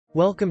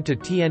Welcome to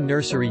TN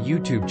Nursery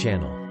YouTube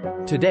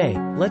channel. Today,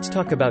 let's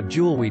talk about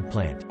jewelweed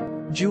plant.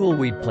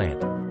 Jewelweed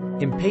plant.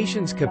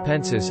 Impatiens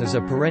Capensis is a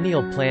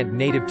perennial plant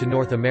native to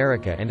North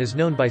America and is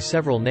known by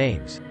several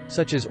names,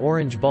 such as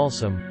orange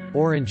balsam,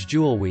 orange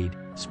jewelweed,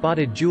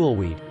 spotted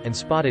jewelweed, and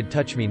spotted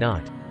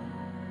touch-me-not.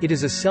 It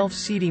is a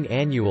self-seeding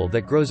annual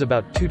that grows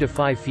about 2 to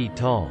 5 feet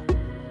tall.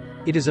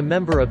 It is a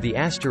member of the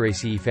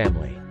Asteraceae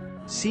family.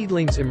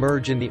 Seedlings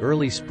emerge in the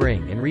early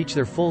spring and reach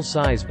their full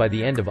size by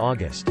the end of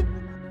August.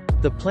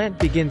 The plant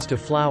begins to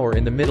flower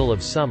in the middle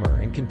of summer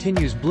and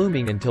continues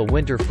blooming until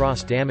winter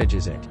frost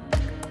damages it.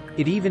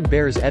 It even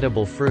bears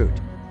edible fruit.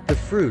 The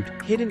fruit,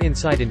 hidden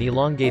inside an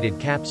elongated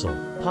capsule,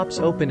 pops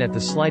open at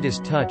the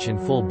slightest touch in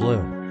full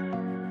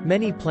bloom.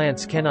 Many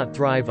plants cannot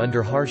thrive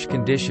under harsh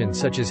conditions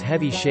such as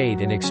heavy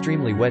shade and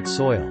extremely wet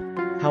soil.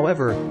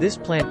 However, this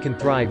plant can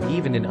thrive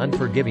even in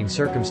unforgiving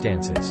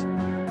circumstances.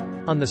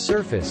 On the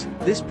surface,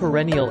 this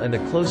perennial and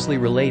the closely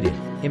related,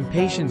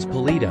 Impatiens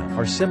pallida,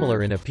 are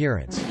similar in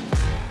appearance.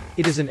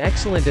 It is an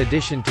excellent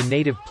addition to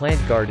native plant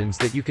gardens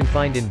that you can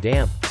find in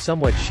damp,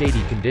 somewhat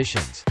shady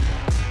conditions.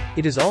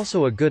 It is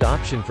also a good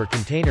option for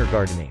container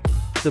gardening.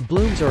 The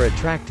blooms are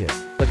attractive,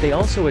 but they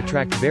also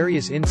attract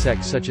various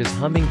insects such as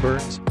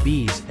hummingbirds,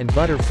 bees, and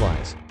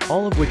butterflies,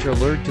 all of which are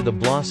lured to the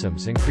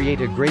blossoms and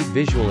create a great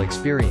visual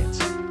experience.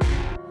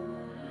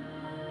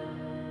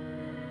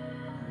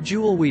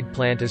 Jewelweed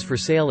plant is for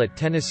sale at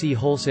Tennessee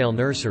Wholesale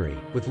Nursery,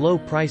 with low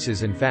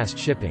prices and fast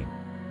shipping.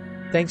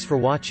 Thanks for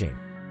watching.